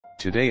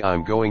Today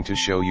I'm going to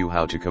show you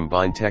how to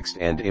combine text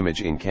and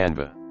image in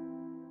Canva.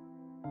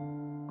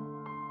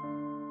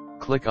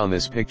 Click on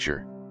this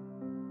picture.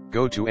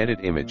 Go to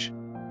Edit Image.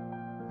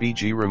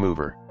 BG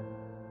Remover.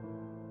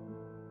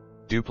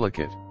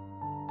 Duplicate.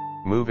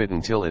 Move it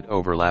until it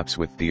overlaps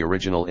with the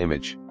original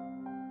image.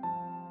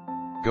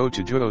 Go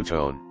to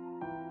Duotone.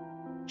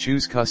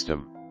 Choose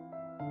Custom.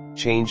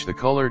 Change the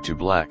color to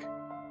black.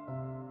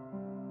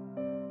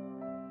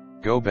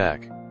 Go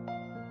back.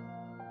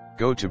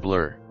 Go to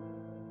Blur.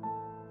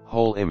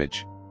 Whole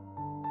image.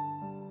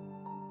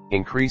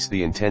 Increase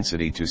the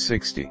intensity to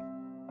 60.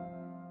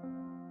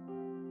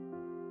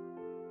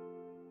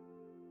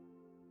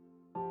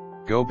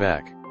 Go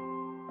back.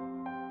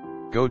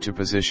 Go to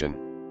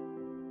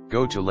Position.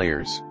 Go to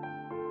Layers.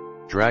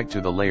 Drag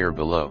to the layer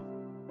below.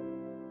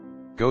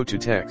 Go to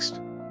Text.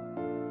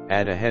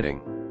 Add a heading.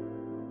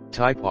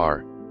 Type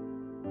R.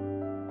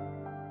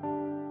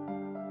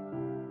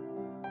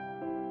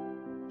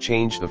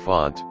 Change the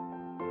font.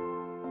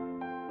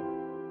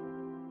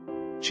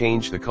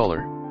 Change the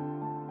color.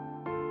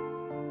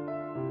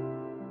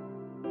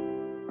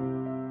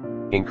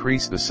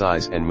 Increase the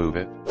size and move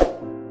it.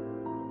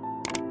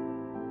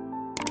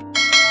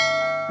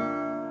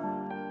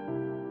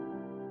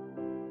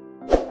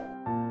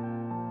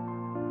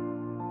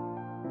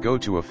 Go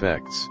to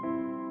Effects.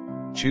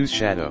 Choose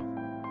Shadow.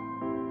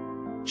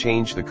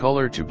 Change the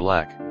color to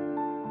black.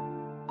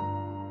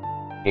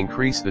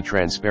 Increase the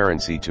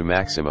transparency to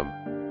maximum.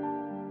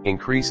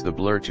 Increase the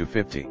blur to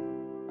 50.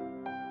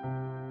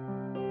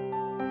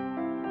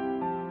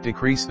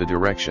 Decrease the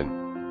direction.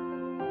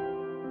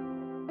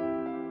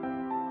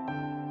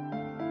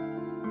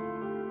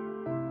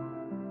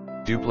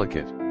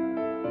 Duplicate.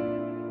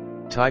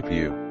 Type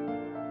U.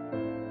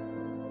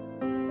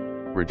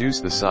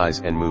 Reduce the size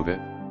and move it.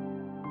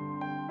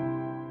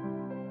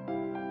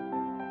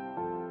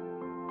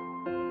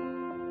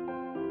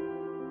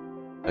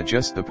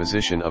 Adjust the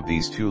position of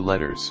these two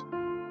letters.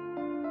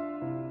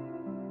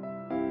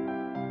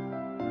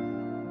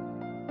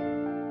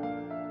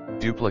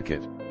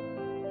 Duplicate.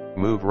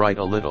 Move right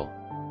a little.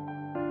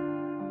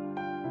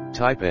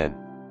 Type N.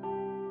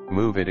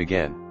 Move it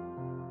again.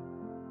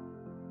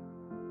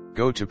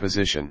 Go to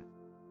Position.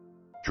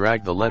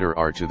 Drag the letter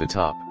R to the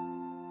top.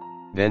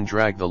 Then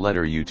drag the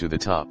letter U to the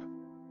top.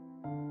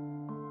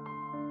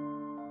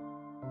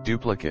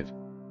 Duplicate.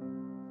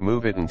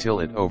 Move it until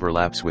it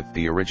overlaps with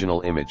the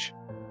original image.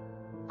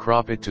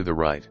 Crop it to the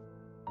right.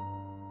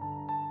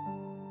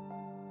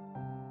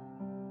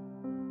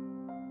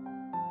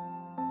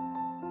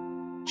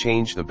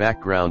 Change the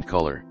background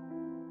color.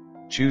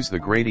 Choose the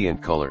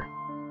gradient color.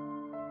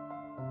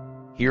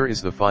 Here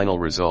is the final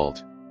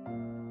result.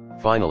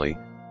 Finally,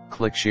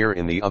 click Share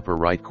in the upper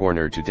right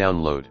corner to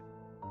download.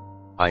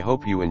 I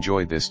hope you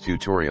enjoyed this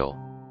tutorial.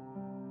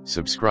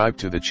 Subscribe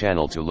to the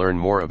channel to learn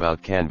more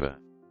about Canva.